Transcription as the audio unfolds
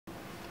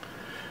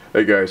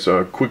Hey guys,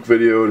 a quick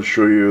video to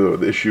show you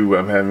the issue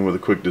I'm having with the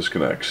quick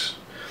disconnects.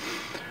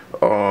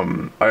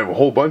 I have a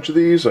whole bunch of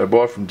these I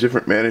bought from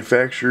different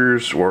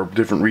manufacturers or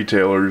different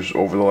retailers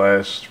over the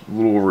last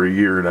little over a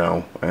year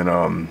now, and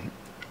I'm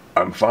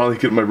finally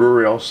getting my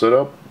brewery all set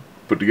up,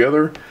 put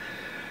together,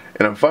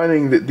 and I'm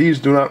finding that these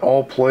do not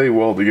all play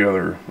well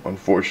together,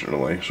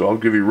 unfortunately. So I'll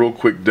give you a real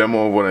quick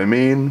demo of what I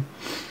mean.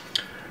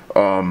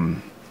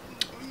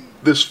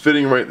 This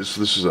fitting right, this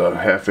is a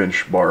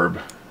 1/2-inch barb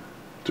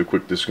to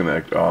quick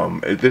disconnect.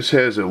 This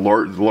has the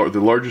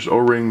largest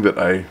O-ring that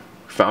I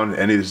found in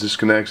any of these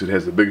disconnects. It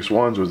has the biggest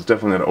one, so it's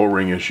definitely an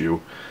O-ring issue.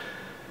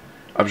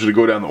 I'm just gonna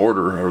go down the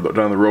order, or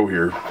down the row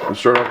here. We'll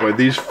start off by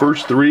these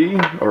first three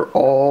are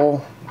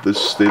all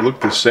this. They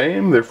look the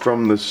same. They're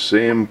from the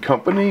same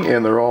company,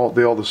 and they all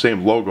the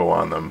same logo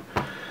on them.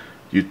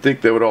 You'd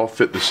think they would all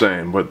fit the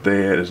same, but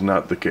that is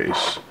not the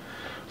case.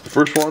 The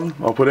first one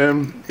I'll put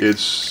in,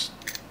 it's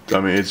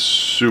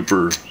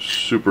super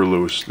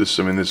loose.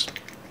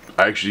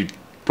 I actually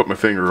put my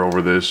finger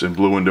over this and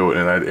blew into it,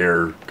 and I had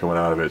air coming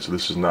out of it, so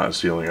this is not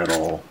sealing at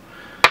all.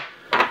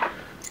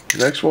 The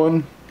next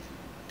one,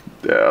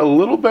 yeah, a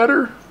little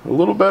better,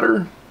 but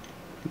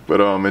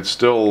it's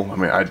still,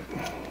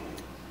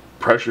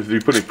 pressure. If you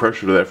put any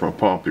pressure to that from a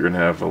pump, you're gonna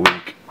have a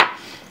leak.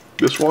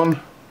 This one,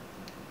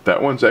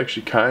 that one's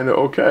actually kind of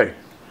okay.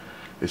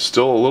 It's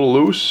still a little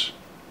loose,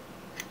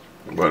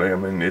 but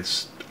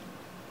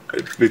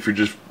if you're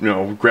just,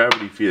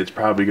 gravity feed, it's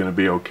probably going to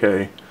be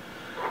okay.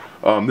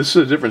 This is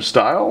a different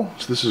style.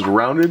 So this is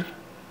rounded,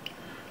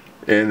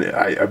 and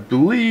I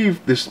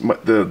believe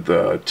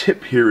the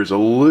tip here is a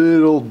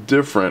little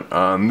different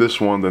on this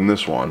one than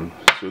this one.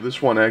 So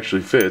this one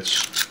actually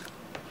fits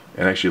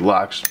and actually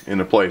locks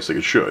into place like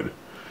it should.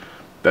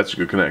 That's a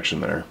good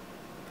connection there.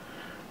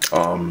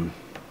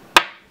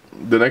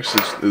 The next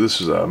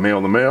this is a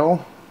male to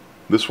male.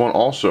 This one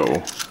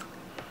also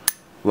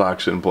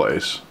locks in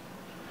place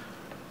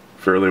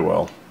fairly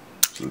well,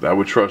 so I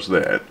would trust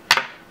that.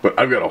 But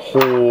I've got a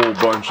whole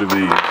bunch of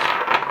these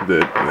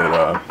that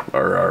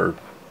are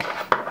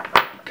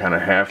kind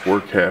of half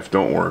work, half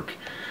don't work.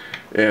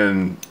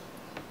 And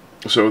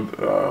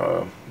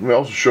so let me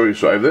also show you.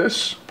 So I have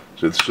this.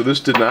 So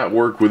this did not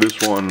work with this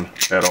one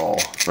at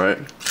all, right?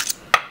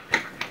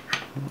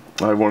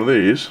 I have one of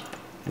these.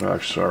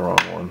 Actually, sorry, wrong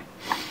one.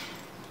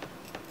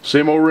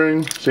 Same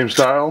O-ring, same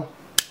style,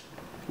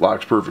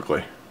 locks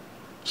perfectly.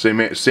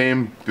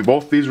 Same.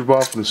 Both these were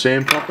bought from the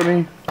same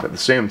company at the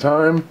same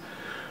time,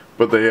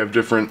 but they have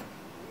different.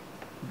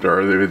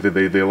 Or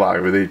they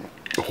lock. They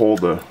hold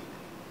the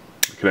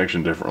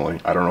connection differently.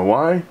 I don't know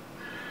why,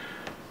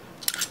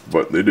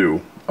 but they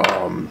do.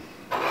 I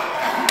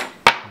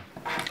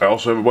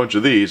also have a bunch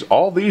of these.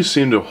 All these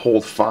seem to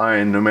hold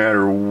fine no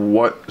matter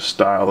what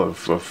style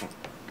of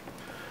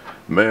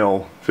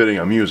male fitting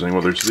I'm using.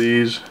 Whether it's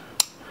these,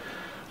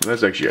 and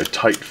that's actually a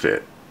tight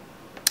fit,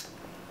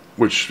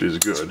 which is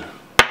good.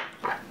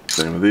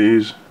 Same with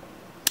these,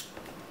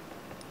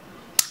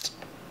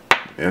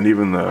 and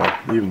even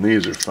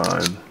these are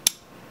fine.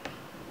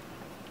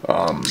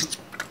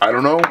 I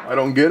don't know. I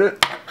don't get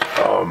it.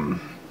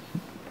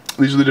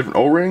 These are the different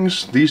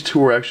O-rings. These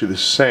two are actually the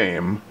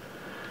same,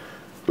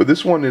 but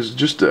this one is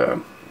just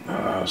a.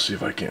 Let's see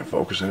if I can't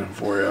focus in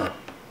for you.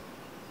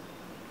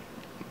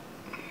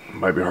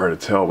 Might be hard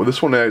to tell, but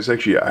this one is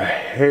actually a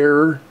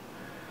hair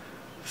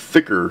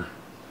thicker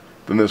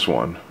than this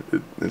one.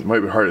 It might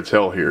be hard to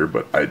tell here,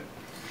 but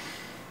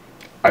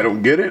I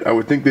don't get it. I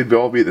would think they'd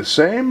all be the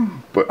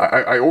same, but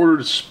I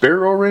ordered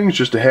spare O-rings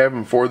just to have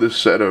them for this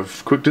set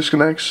of quick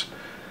disconnects.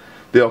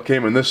 They all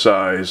came in this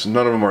size.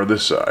 None of them are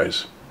this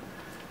size.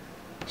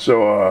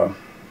 So,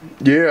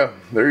 yeah,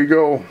 there you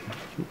go.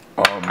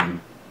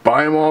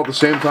 Buy them all at the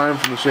same time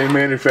from the same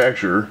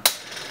manufacturer,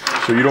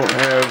 so you don't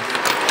have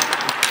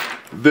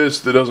this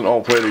that doesn't all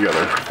play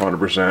together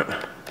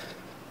 100%.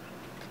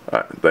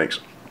 Alright, thanks.